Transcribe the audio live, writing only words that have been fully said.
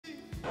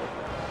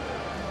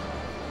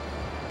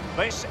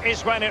This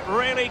is when it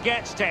really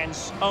gets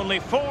tense. Only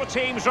 4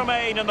 teams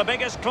remain in the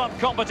biggest club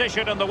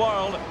competition in the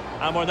world,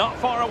 and we're not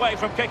far away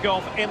from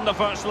kickoff in the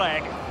first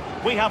leg.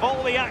 We have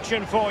all the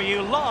action for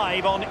you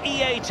live on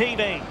EA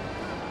TV.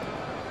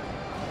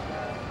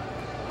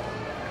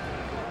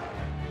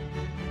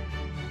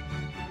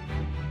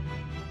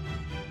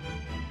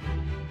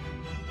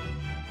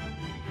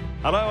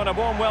 Hello and a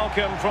warm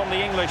welcome from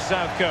the English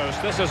South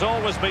Coast. This has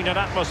always been an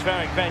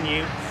atmospheric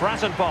venue,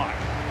 Fratton Park.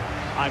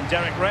 I'm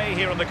Derek Ray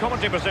here in the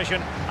commentary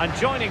position, and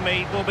joining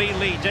me will be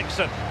Lee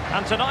Dixon.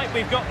 And tonight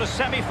we've got the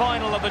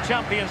semi-final of the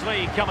Champions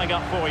League coming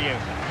up for you.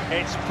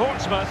 It's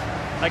Portsmouth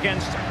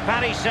against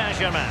Paris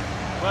Saint-Germain.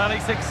 Well,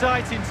 it's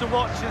exciting to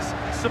watch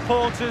as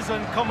supporters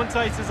and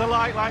commentators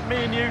alike, like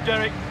me and you,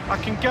 Derek. I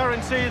can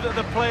guarantee that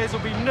the players will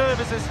be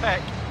nervous as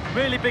heck.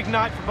 Really big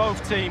night for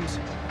both teams.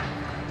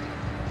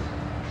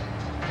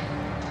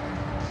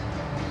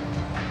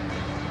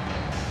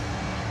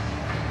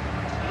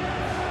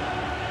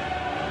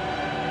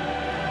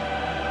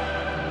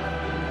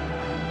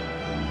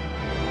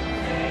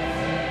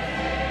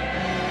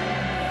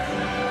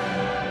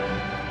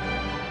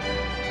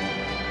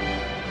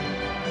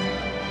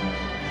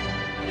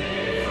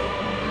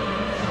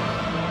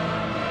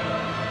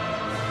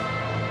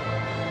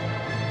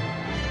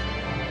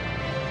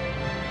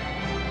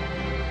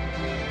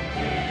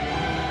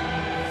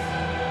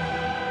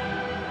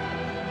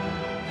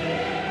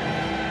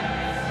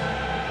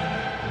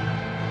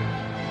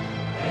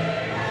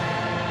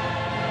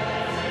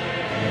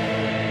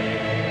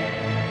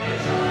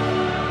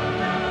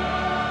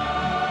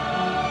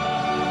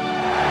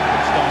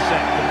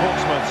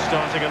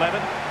 Starting 11.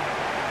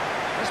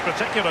 This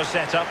particular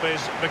setup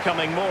is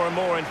becoming more and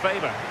more in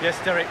favour. Yes,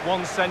 Derek,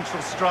 one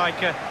central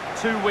striker,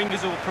 2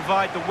 wingers will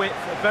provide the width,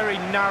 a very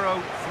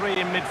narrow 3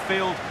 in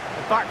midfield.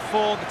 The back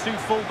 4, the 2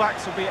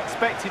 full-backs will be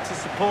expected to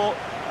support,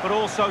 but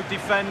also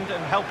defend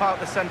and help out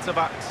the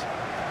centre-backs.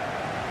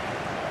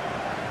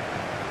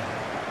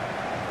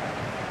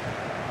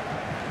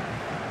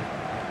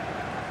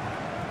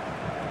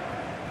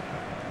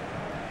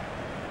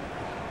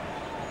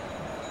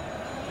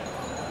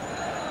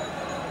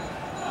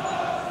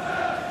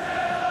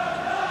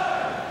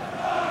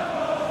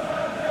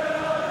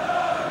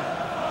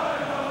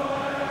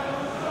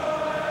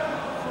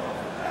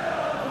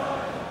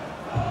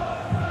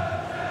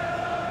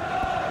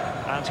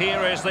 And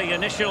here is the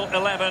initial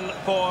 11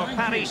 for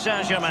Paris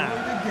Saint-Germain.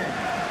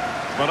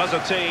 But as a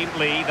team,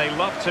 Lee, they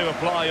love to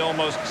apply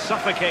almost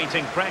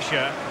suffocating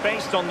pressure.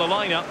 Based on the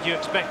lineup, do you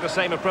expect the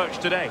same approach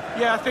today?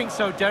 Yeah, I think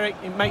so, Derek.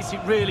 It makes it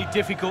really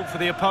difficult for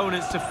the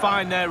opponents to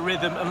find their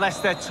rhythm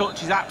unless their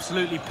touch is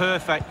absolutely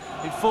perfect.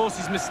 It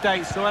forces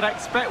mistakes, so I'd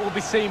expect we'll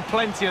be seeing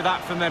plenty of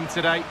that from them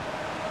today.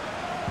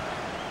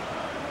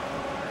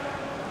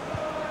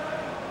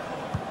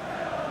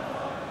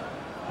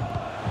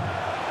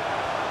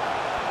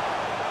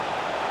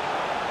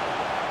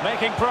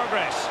 Making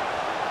progress.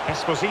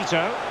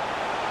 Esposito.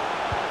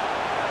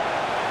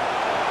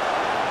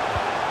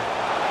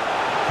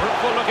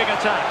 Fruitful looking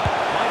attack.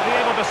 Might be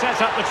able to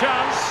set up the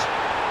chance.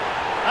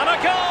 And a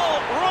goal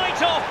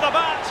right off the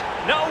bat.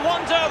 No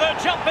wonder they're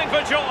jumping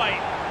for joy.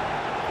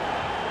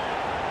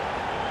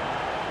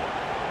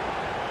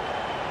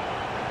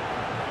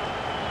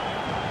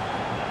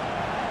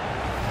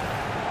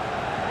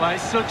 Well,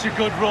 it's such a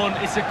good run.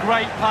 It's a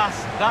great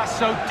pass. That's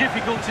so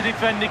difficult to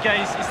defend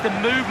against. It's the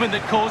movement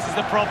that causes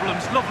the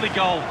problems. Lovely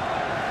goal.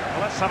 Well,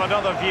 let's have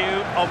another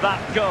view of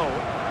that goal.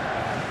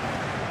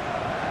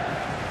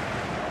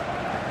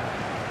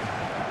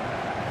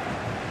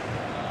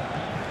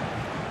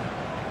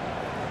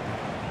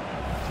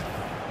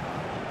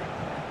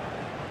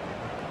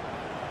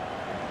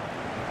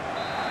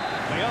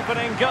 The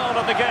opening goal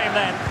of the game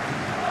then.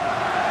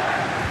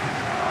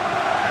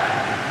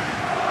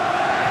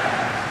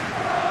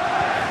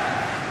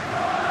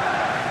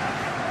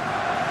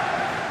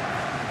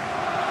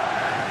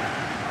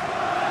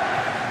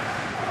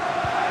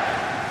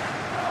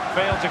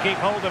 Failed to keep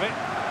hold of it.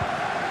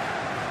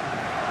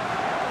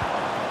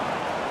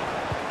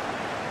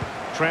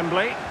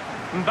 Tremblay.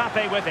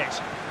 Mbappe with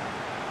it.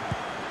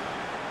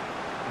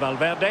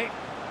 Valverde.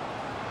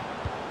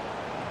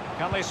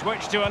 Can they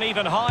switch to an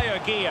even higher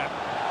gear?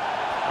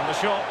 And the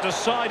shot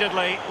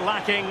decidedly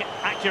lacking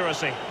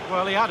accuracy.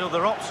 Well, he had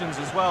other options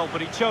as well, but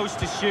he chose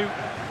to shoot.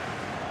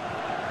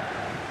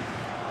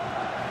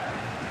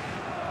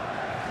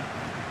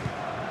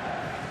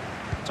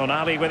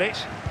 Tonali with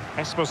it.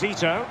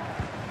 Esposito.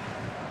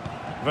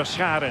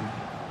 Verscharen.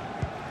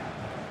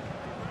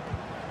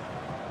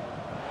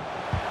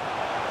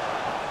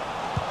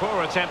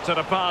 Poor attempt at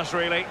a pass,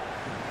 really.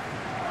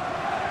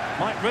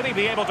 Might really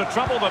be able to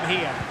trouble them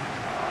here.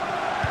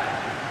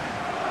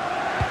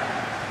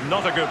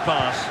 Not a good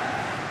pass.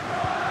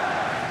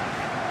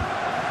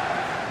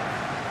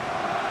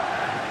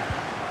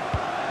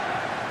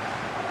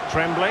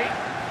 Tremblay.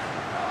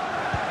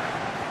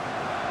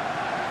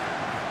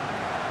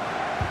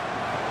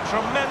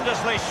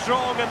 Tremendously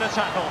strong in the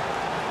tackle.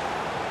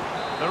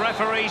 The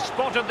referee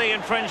spotted the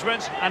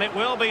infringement, and it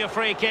will be a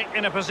free kick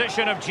in a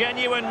position of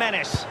genuine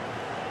menace.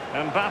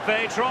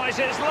 Mbappe tries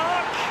his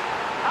luck.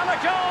 And a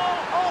goal,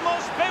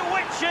 almost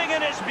bewitching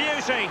in its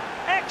beauty.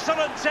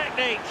 Excellent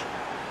technique.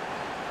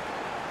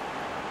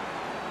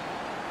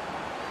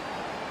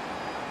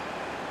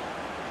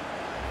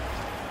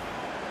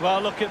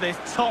 Well, look at this,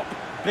 top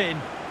bin.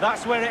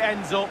 That's where it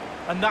ends up,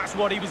 and that's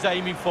what he was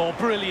aiming for.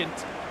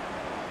 Brilliant.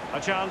 A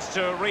chance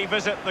to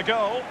revisit the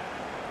goal.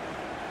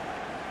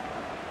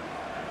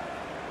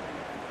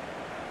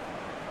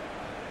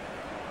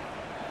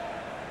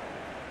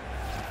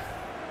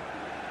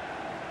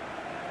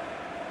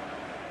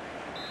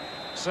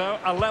 So,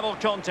 a level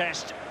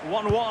contest,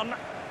 1-1.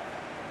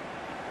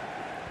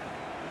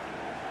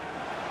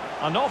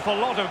 An awful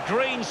lot of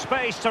green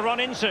space to run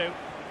into.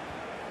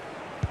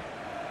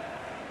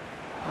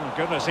 Oh,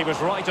 goodness, he was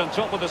right on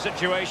top of the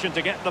situation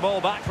to get the ball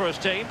back for his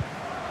team.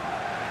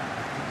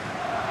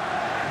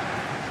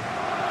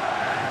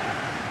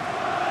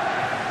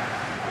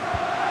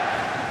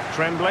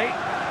 Tremblay.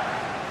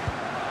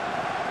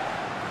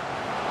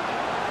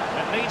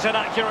 It needs an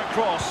accurate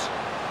cross.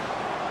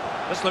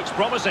 This looks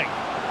promising.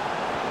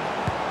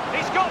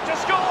 He's got to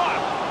score!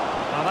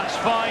 Now that's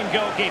fine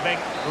goalkeeping,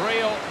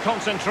 real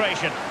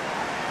concentration.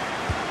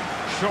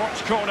 Short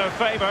corner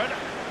favoured.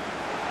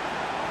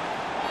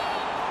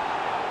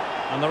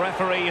 And the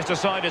referee has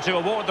decided to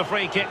award the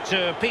free kick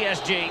to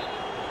PSG.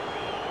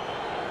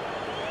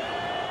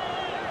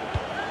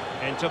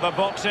 Into the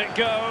box it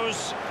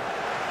goes.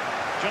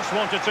 Just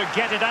wanted to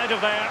get it out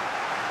of there.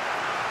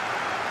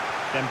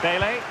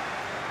 Dembele.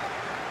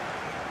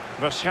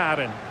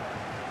 Verscharen.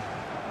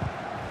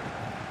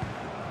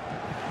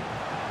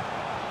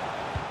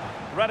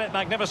 Read it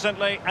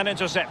magnificently and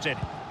intercepted.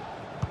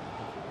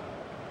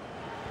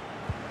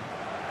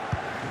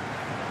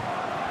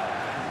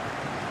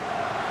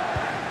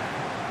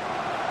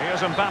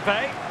 Here's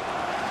Mbappe.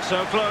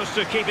 So close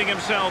to keeping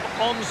himself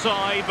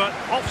onside, but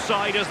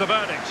offside is the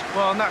verdict.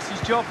 Well, and that's his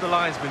job, the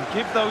linesman.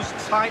 Give those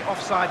tight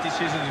offside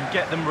decisions and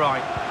get them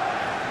right.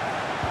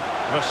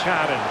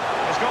 Verscharen.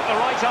 He's got the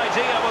right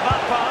idea with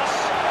that pass.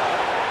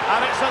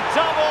 And it's a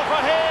double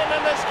for him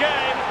in this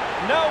game.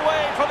 No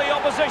way for the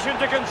opposition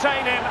to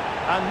contain him.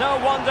 And no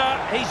wonder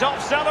he's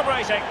off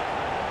celebrating.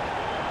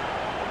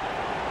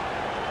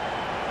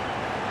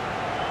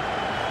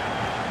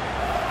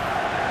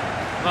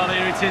 Well,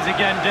 here it is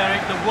again, Derek.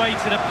 The weight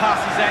of the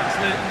pass is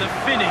excellent and the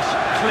finish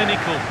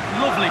clinical.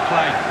 Lovely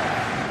play.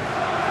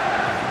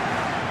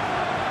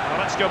 Well,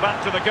 let's go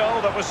back to the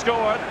goal that was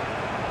scored.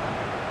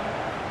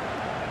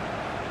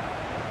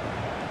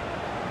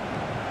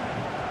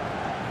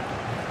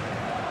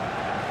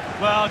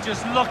 Well,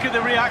 just look at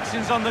the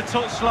reactions on the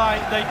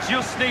touchline. They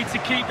just need to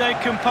keep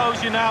their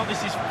composure now.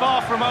 This is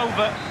far from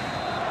over.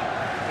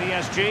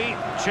 PSG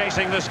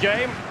chasing this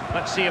game.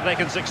 Let's see if they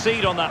can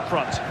succeed on that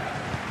front.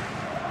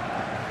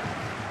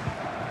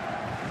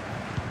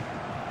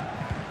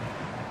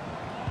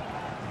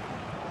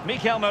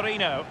 Mikel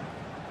Merino.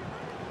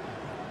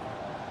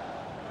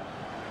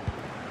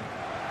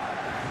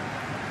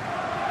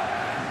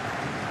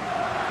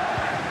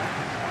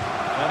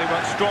 Well, he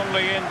went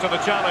strongly into the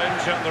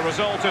challenge, and the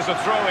result is a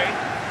throw-in.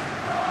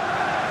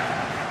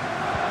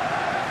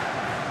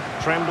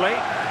 Tremblay.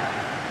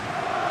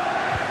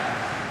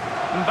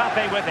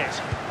 Mbappe with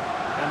it.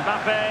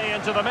 Mbappe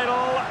into the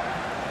middle,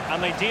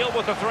 and they deal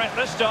with the threat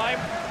this time.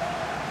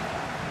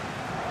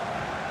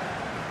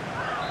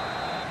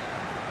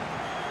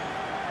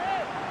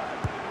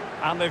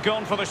 And they've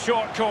gone for the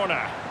short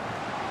corner.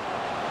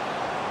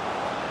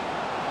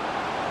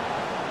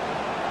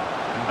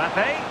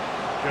 Mbappe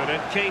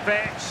couldn't keep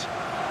it.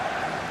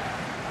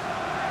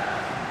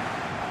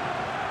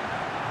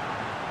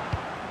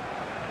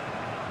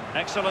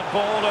 Excellent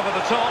ball over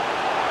the top.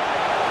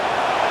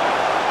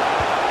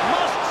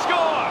 Must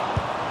score!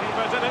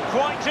 Keeper didn't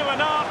quite do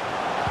enough.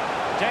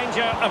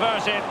 Danger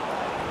averted.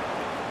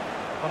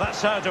 Well,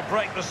 that's how to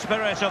break the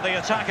spirit of the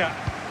attacker.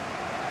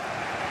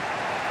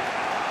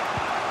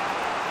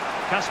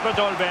 Kasper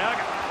Dolberg.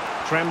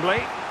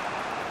 Tremblay.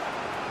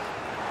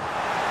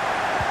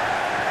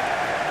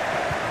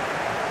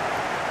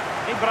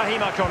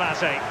 Ibrahima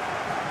Konate.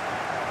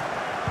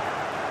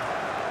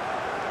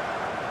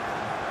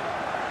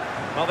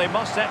 Well, they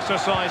must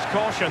exercise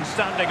caution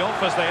standing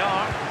off as they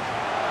are.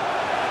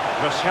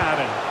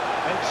 Verscharen.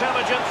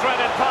 Intelligent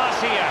threaded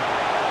pass here.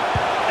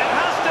 It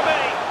has to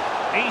be.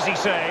 Easy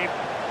save.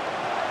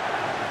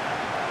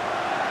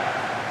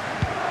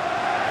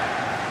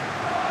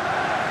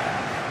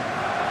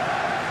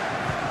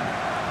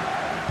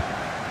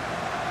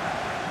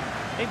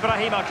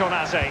 Ibrahima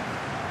Konate.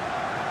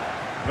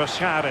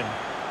 Verscharen.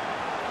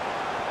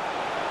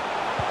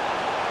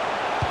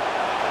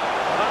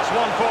 Well, that's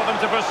one for them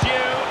to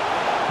pursue.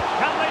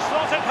 Can they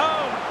slot it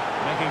home?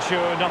 Making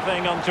sure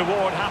nothing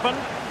untoward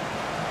happened.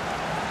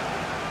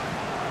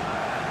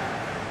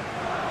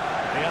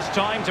 He has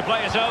time to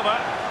play it over.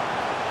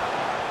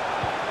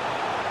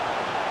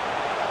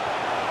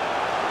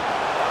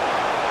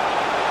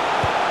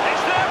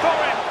 It's there for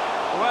him.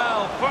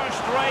 Well,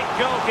 first-rate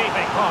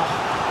goalkeeping. Oh,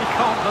 you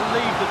can't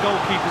believe the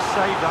goalkeeper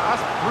saved that.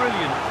 That's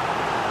brilliant.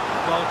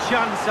 Well,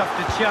 chance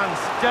after chance.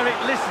 Derek,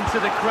 listen to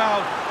the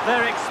crowd.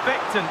 They're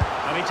expectant.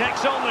 And he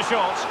takes on the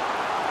shot.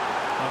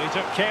 And he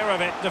took care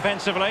of it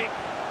defensively.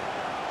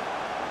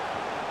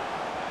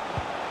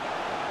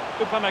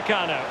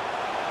 Upamecano.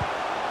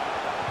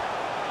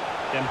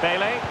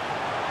 Dembele.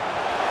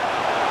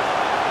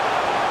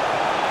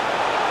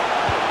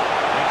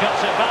 He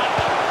cuts it back.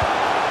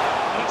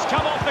 And it's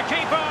come off the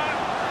keeper.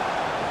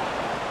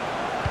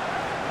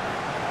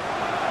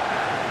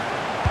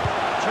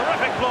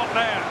 Terrific block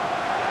there.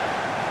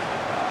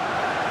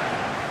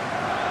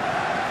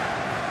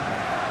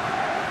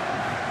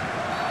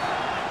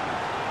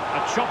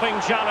 A chopping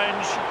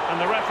challenge,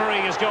 and the referee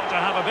has got to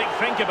have a big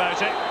think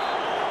about it.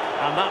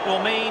 And that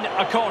will mean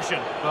a caution.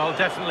 Well,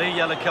 definitely a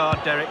yellow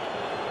card, Derek.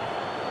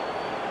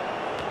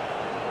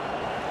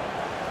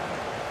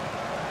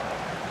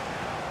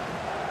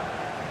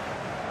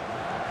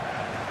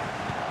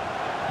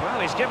 Well,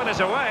 he's given us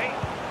away.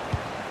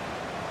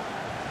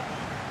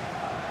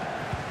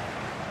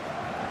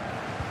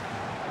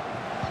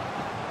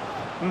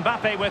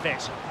 Mbappe with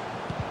it.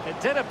 It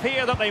did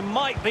appear that they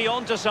might be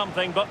onto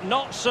something, but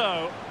not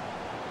so.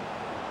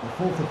 The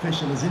fourth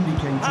official has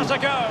indicated... Has a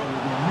go.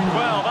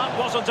 Well, that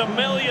wasn't a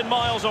million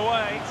miles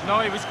away. No,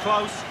 he was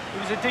close.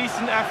 It was a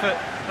decent effort.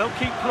 They'll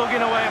keep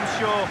plugging away, I'm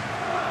sure.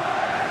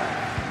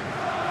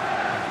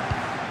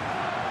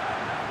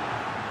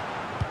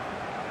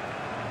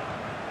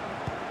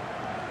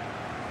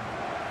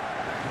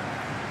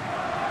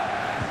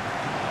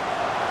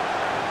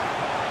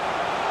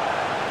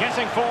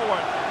 Getting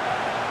forward.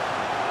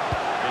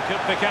 He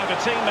could pick out a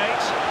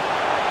teammate.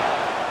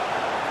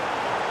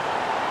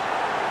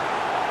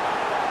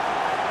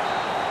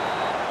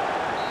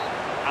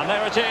 And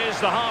there it is,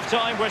 the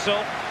half-time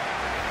whistle.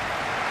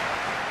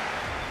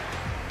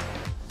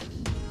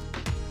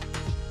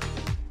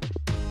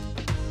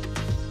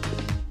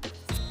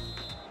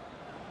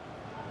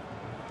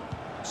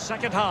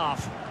 Second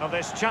half of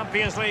this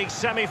Champions League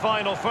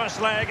semi-final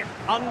first leg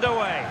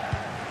underway.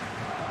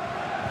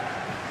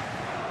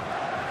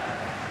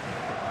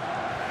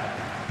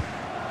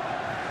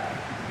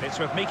 It's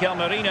with Mikel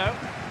Merino.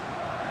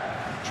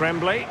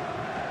 Tremblay.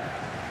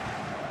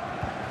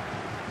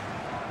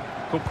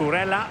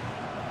 Cucurella.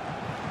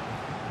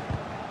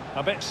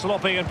 A bit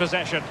sloppy in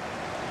possession.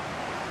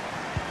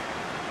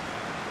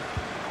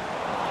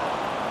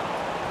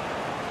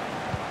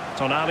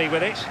 Tonali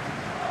with it.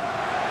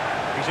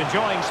 He's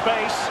enjoying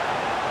space.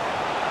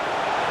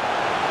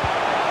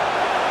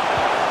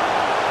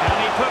 Can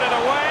he put it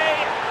away?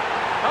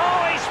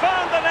 Oh, he's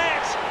found the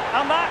net!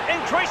 And that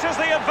increases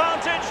the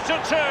advantage to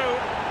 2.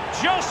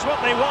 Just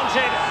what they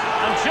wanted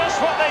and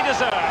just what they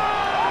deserve.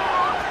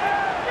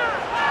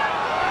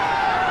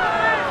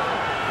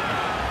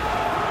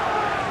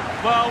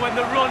 Well, when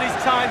the run is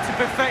timed to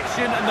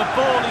perfection and the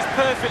ball is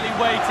perfectly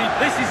weighted,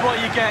 this is what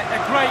you get, a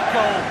great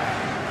goal.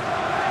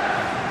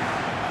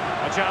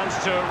 A chance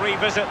to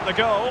revisit the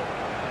goal.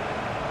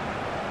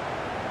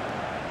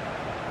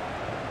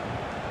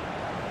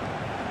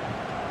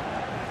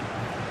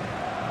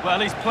 Well,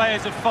 his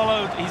players have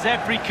followed his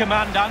every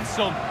command and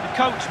some. The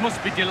coach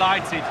must be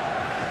delighted.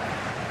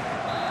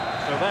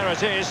 So there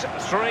it is,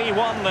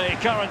 3-1 the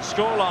current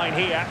scoreline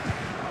here.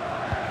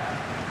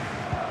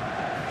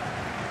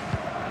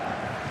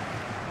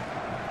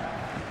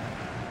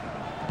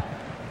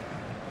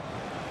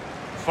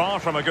 Far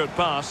from a good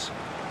pass.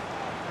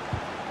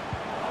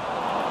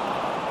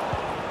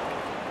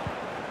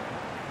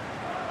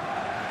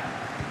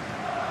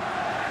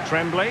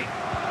 Tremblay.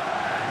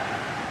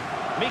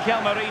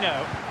 Mikel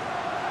Merino.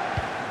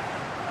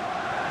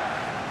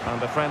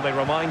 And a friendly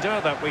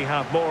reminder that we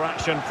have more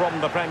action from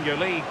the Premier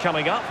League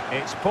coming up.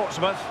 It's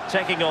Portsmouth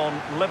taking on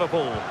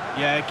Liverpool.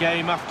 Yeah,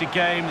 game after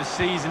game, the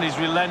season is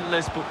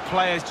relentless, but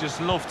players just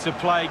love to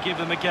play. Give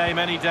them a game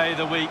any day of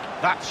the week.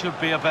 That should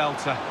be a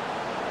belter.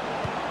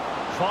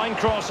 Fine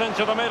cross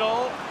into the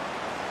middle.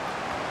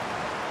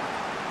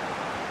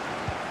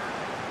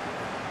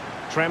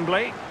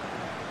 Tremblay.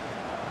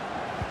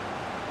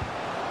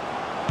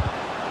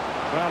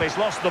 Well, he's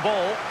lost the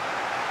ball.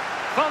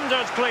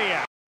 Thundered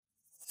clear.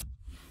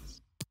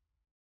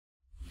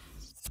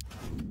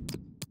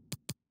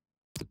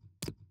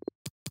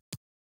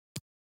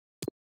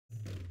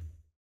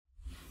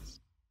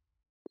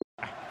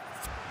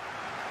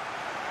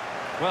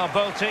 Well,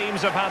 both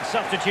teams have had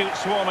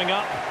substitutes swarming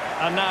up,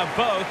 and now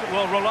both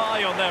will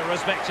rely on their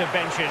respective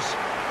benches.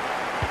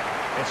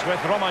 It's with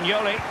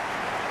Romagnoli.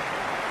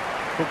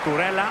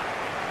 Cucurella.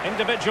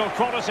 Individual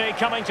quality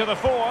coming to the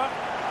fore.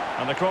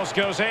 And the cross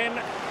goes in.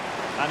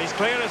 And he's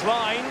clear as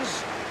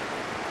lines.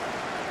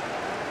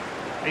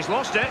 He's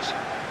lost it.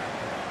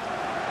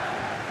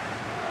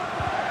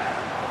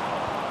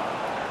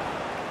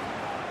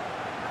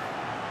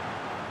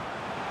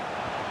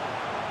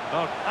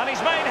 Oh, and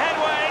he's made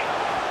headway.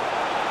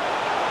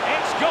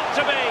 It's got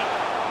to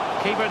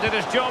be. Keeper did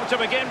his job to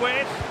begin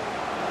with.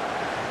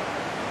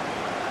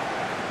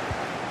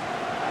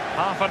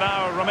 Half an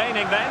hour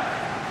remaining then.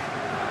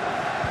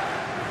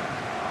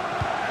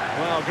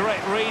 Well,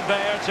 great read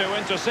there to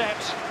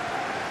intercept.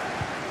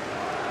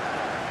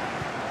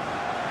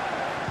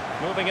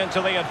 Moving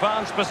into the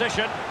advanced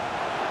position.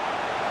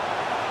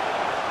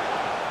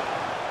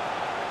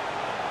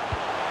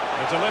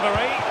 The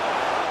delivery.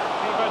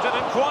 Keeper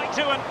didn't quite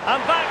do it.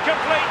 And that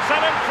completes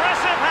an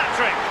impressive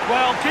hat-trick.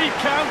 Well, keep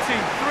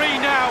counting. 3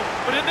 now.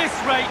 But at this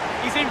rate,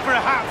 he's in for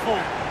a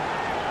hatful.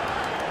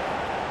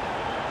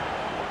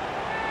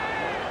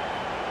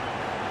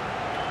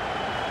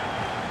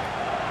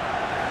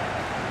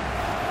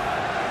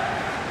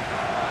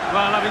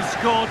 Well, having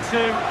scored 2,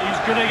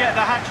 he's going to get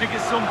the hat-trick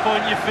at some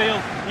point, you feel.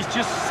 He's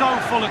just so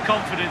full of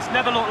confidence,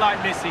 never looked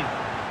like missing.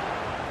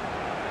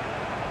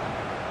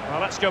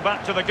 Well, let's go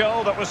back to the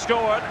goal that was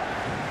scored.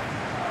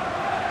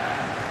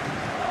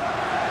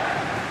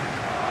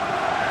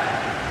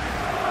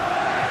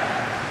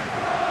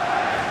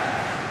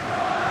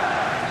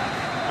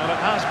 Well,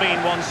 it has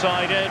been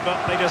one-sided, but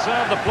they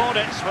deserve the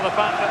plaudits for the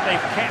fact that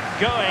they've kept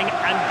going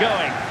and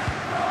going.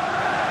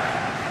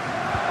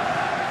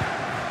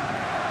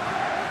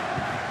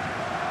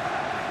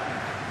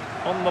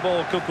 On the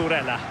ball,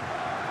 Cucurella.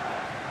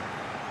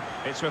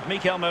 It's with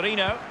Mikel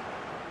Merino.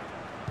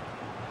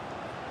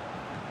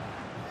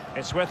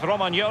 It's with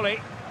Romagnoli.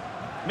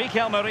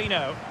 Mikel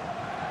Merino.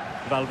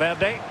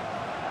 Valverde.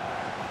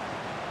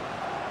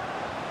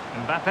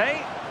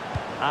 Mbappe.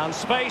 And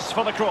space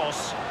for the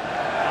cross.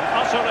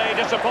 An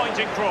utterly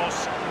disappointing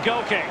cross.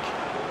 Goal kick.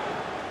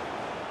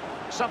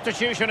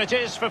 Substitution it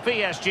is for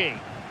PSG.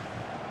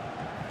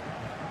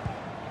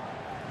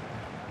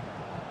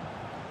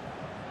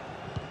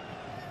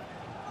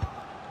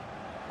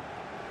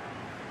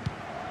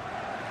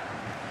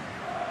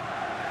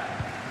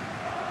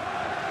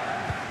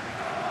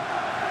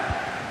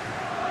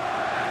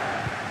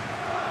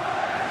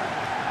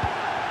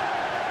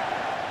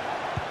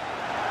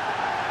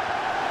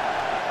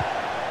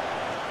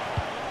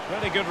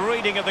 Really good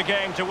reading of the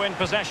game to win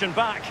possession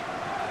back.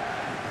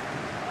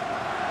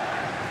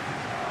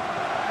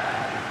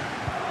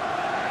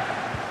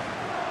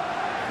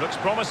 Looks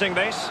promising,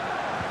 this.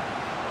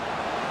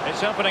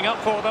 It's opening up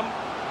for them.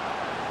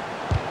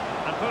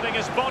 And putting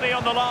his body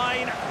on the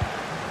line.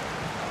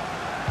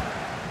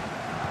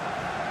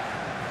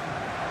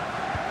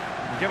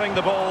 Giving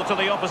the ball to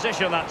the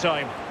opposition that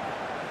time.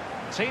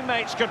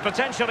 Teammates could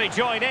potentially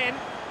join in.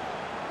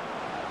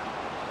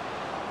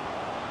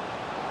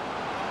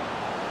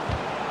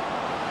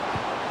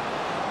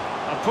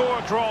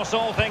 Poor cross,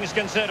 all things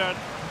considered.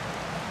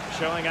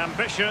 Showing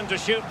ambition to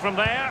shoot from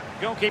there.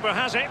 Goalkeeper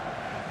has it.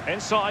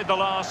 Inside the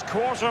last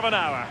quarter of an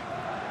hour.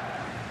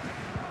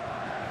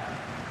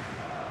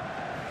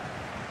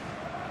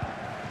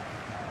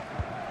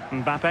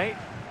 Mbappe.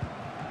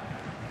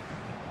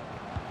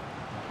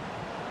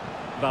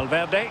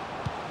 Valverde.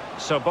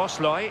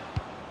 Szoboszlai.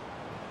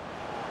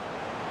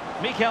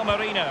 Mikel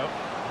Merino.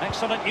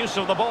 Excellent use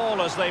of the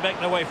ball as they make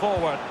their way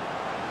forward.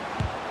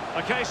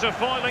 A case of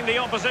foiling the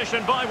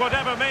opposition by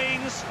whatever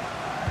means.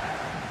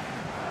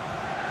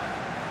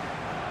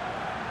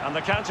 And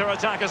the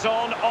counter-attack is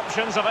on.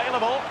 Options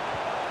available.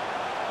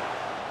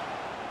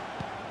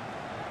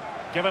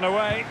 Given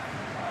away.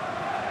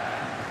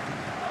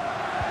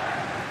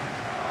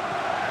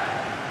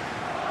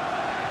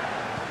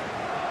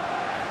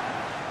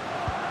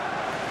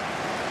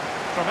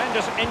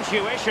 Tremendous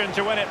intuition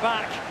to win it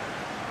back.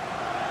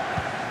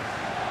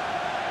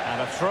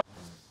 And a throw.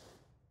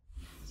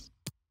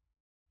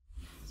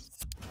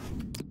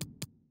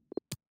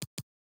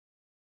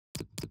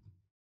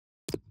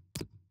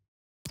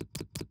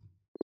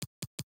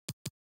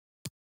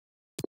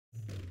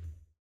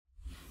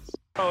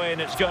 In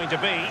it's going to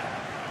be.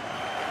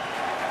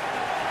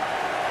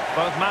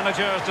 Both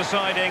managers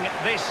deciding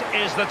this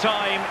is the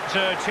time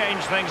to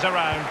change things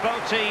around.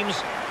 Both teams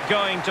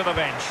going to the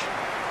bench.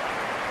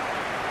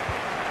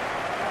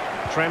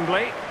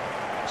 Tremblay.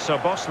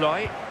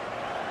 Szoboszlai.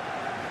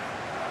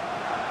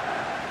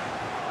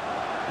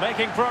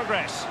 Making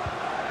progress.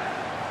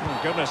 Oh,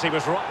 goodness, he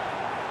was right.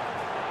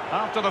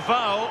 After the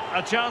foul,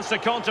 a chance to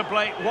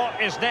contemplate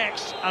what is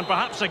next, and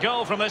perhaps a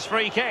goal from this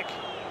free kick.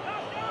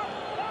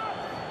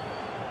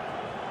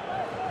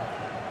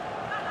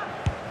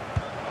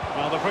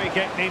 Well, the free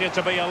kick needed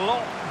to be a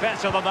lot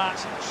better than that.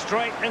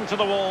 Straight into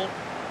the wall.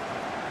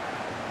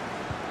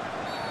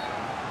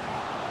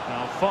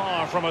 Now,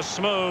 far from a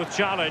smooth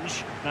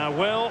challenge. Now,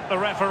 will the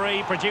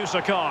referee produce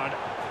a card?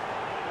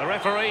 The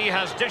referee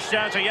has dished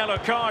out a yellow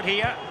card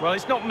here. Well,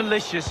 it's not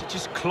malicious, it's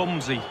just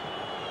clumsy.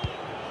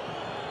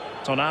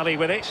 Tonali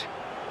with it.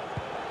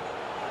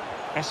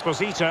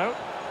 Esposito.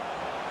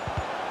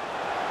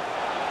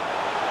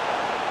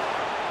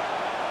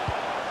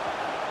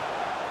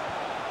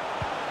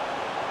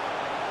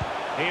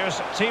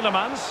 Here's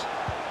Tielemans.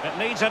 It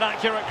needs an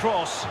accurate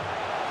cross.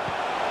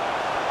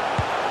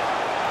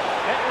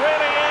 It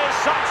really is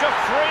such a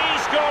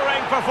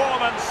free-scoring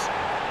performance.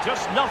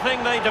 Just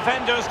nothing the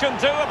defenders can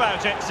do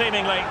about it,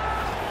 seemingly.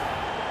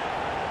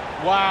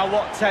 Wow,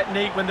 what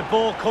technique. When the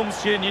ball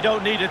comes to you and you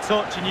don't need a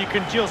touch and you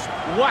can just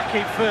whack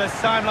it first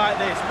time like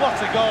this. What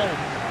a goal.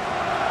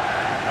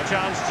 A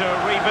chance to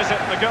revisit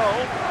the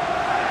goal.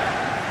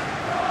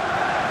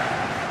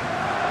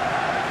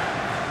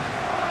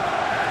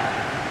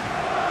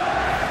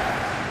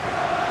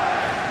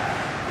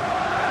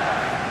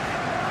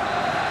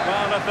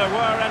 if there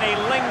were any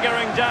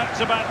lingering doubts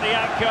about the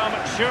outcome,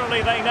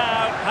 surely they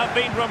now have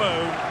been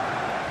removed.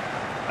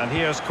 And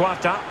here's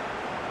Quarta.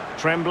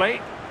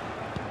 Tremblay.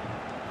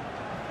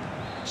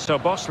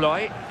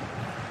 Soboslai.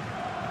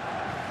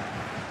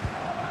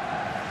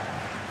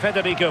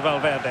 Federico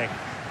Valverde.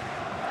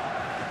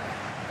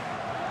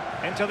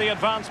 Into the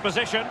advanced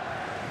position.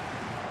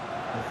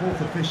 The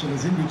fourth official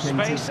has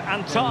indicated Space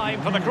and time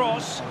for the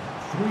cross.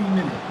 3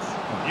 minutes.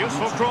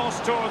 Useful cross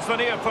towards the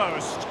near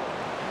post.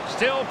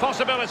 Still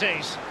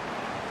possibilities.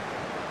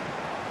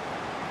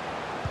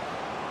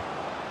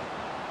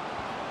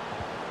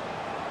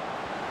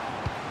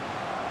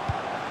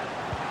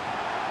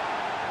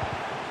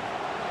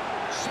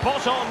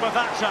 Spot on with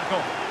that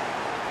tackle.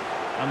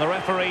 And the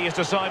referee has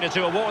decided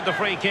to award the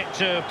free kick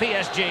to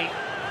PSG.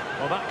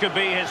 Well, that could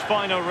be his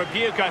final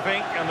rebuke, I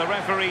think, and the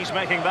referee's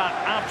making that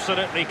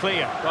absolutely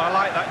clear. Well, I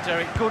like that,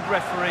 Derek. Good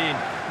refereeing.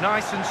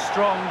 Nice and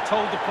strong.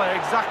 Told the player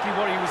exactly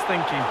what he was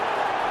thinking.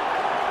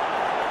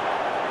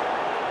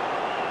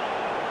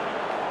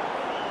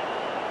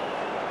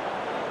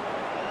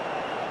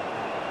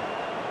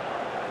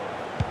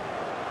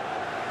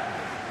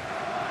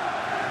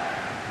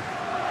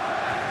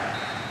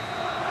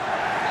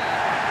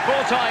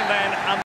 Full time then. And